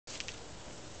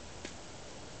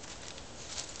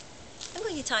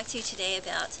going to talk to you today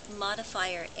about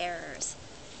modifier errors.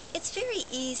 It's very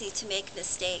easy to make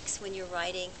mistakes when you're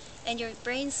writing and you're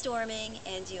brainstorming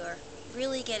and you're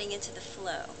really getting into the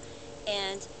flow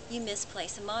and you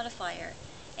misplace a modifier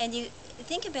and you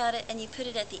think about it and you put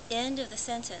it at the end of the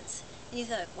sentence and you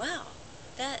think, wow,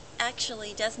 that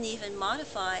actually doesn't even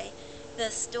modify the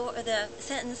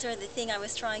sentence or the thing I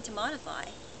was trying to modify.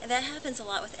 And that happens a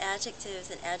lot with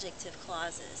adjectives and adjective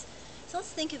clauses. So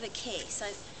let's think of a case.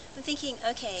 I'm thinking,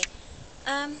 okay,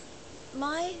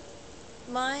 my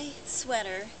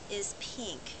sweater is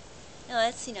pink. Now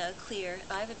that's, clear.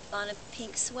 I have on a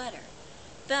pink sweater.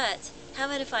 But how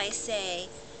about if I say,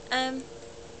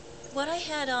 what I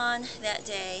had on that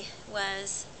day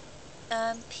was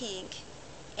pink,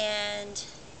 and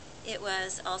it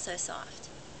was also soft.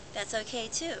 That's okay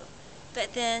too.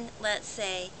 But then let's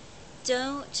say,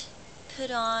 don't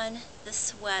put on the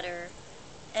sweater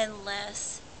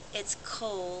unless it's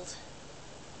cold.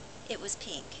 It was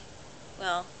pink.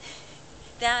 Well,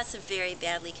 that's a very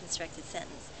badly constructed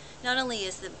sentence. Not only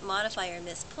is the modifier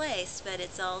misplaced, but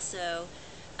it's also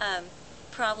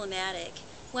problematic.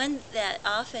 One that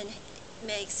often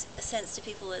makes sense to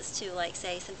people is to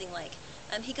say something like,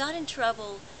 he got in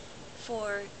trouble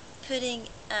for putting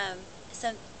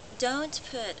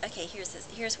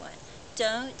here's one.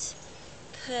 Don't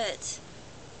put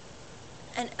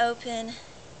an open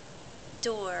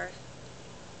door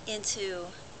into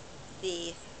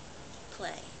the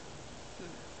play.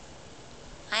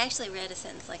 I actually read a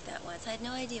sentence like that once. I had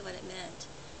no idea what it meant,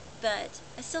 but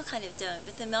I still kind of don't.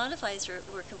 But the modifiers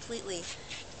were completely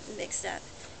mixed up.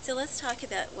 So let's talk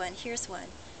about one. Here's one.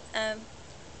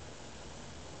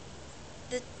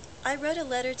 I wrote a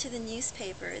letter to the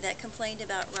newspaper that complained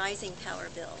about rising power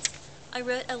bills. I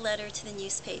wrote a letter to the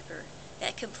newspaper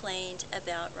that complained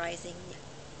about rising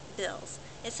bills.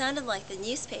 It sounded like the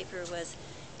newspaper was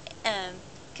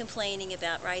complaining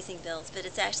about rising bills, but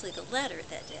it's actually the letter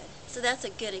that did. So that's a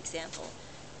good example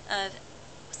of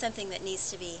something that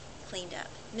needs to be cleaned up.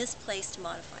 Misplaced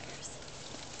modifiers.